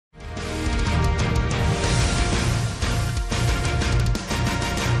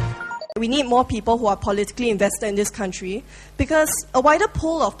We need more people who are politically invested in this country, because a wider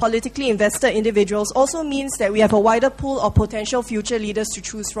pool of politically invested individuals also means that we have a wider pool of potential future leaders to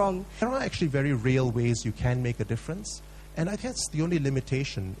choose from. There are actually very real ways you can make a difference, and I guess the only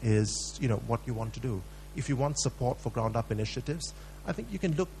limitation is, what you want to do. If you want support for ground-up initiatives, I think you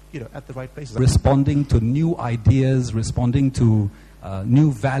can look, at the right places. Responding to new ideas, responding to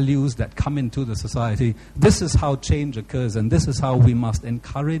new values that come into the society. This is how change occurs, and this is how we must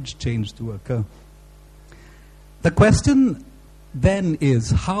encourage change to occur. The question then is,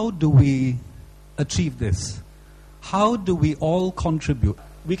 how do we achieve this? How do we all contribute?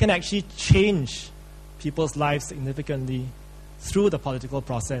 We can actually change people's lives significantly through the political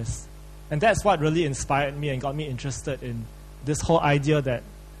process. And that's what really inspired me and got me interested in this whole idea that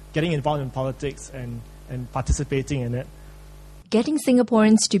getting involved in politics and participating in it. Getting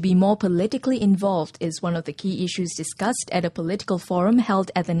Singaporeans to be more politically involved is one of the key issues discussed at a political forum held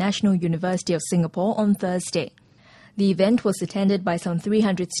at the National University of Singapore on Thursday. The event was attended by some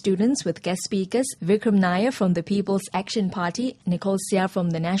 300 students with guest speakers Vikram Nair from the People's Action Party, Nicole Seah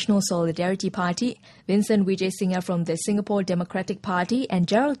from the National Solidarity Party, Vincent Wijeysingha from the Singapore Democratic Party, and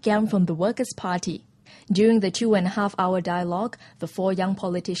Gerald Giam from the Workers' Party. During the 2.5-hour dialogue, the 4 young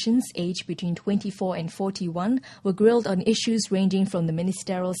politicians, aged between 24 and 41, were grilled on issues ranging from the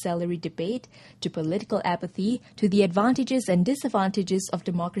ministerial salary debate to political apathy to the advantages and disadvantages of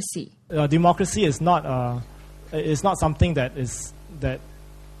democracy. Democracy is not something that is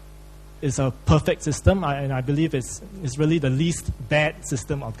a perfect system, and I believe it's really the least bad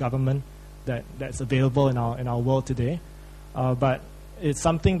system of government that's available in our world today. But it's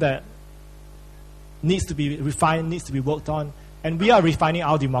something that needs to be refined, needs to be worked on, and we are refining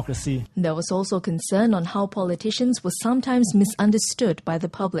our democracy. There was also concern on how politicians were sometimes misunderstood by the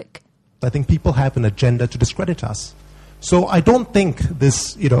public. I think people have an agenda to discredit us. So I don't think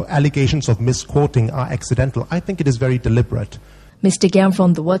this, allegations of misquoting are accidental. I think it is very deliberate. Mr. Giam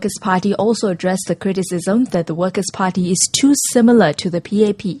from the Workers' Party also addressed the criticism that the Workers' Party is too similar to the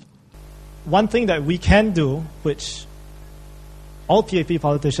PAP. One thing that we can do, which all PAP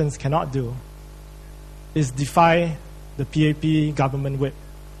politicians cannot do, is defy the PAP government whip.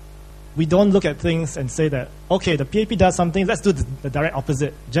 We don't look at things and say that, okay, the PAP does something, let's do the direct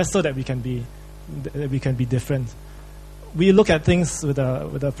opposite, just so that we can be different. We look at things with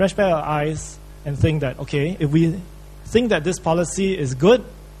a fresh pair of eyes and think that, okay, if we think that this policy is good,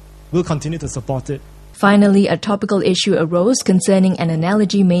 we'll continue to support it. Finally, a topical issue arose concerning an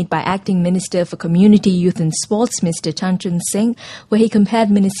analogy made by Acting Minister for Community, Youth and Sports, Mr. Chan Chun Sing, where he compared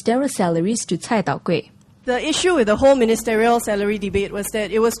ministerial salaries to Cai Tao Kueh. The issue with the whole ministerial salary debate was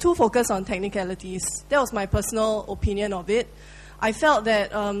that it was too focused on technicalities. That was my personal opinion of it. I felt that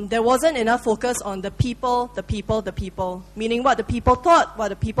there wasn't enough focus on the people, meaning what the people thought, what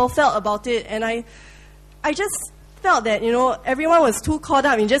the people felt about it. And I just felt that, everyone was too caught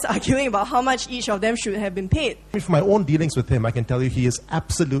up in just arguing about how much each of them should have been paid. From my own dealings with him, I can tell you he is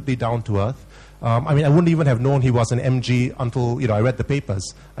absolutely down to earth. I wouldn't even have known he was an MG until, I read the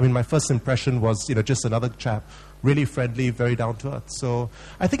papers. My first impression was, just another chap, really friendly, very down to earth. So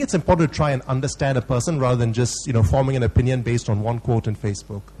I think it's important to try and understand a person rather than just, forming an opinion based on one quote on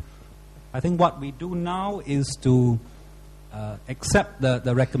Facebook. I think what we do now is to accept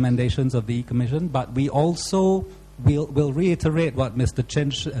the recommendations of the Commission, but we also will reiterate what Mr.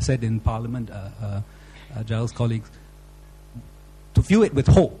 Chen said in Parliament, Gerald's colleagues, to view it with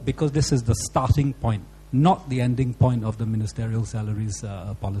hope, because this is the starting point, not the ending point of the ministerial salaries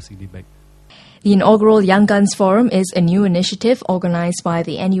policy debate. The inaugural Young Guns Forum is a new initiative organized by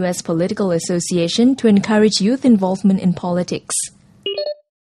the NUS Political Association to encourage youth involvement in politics.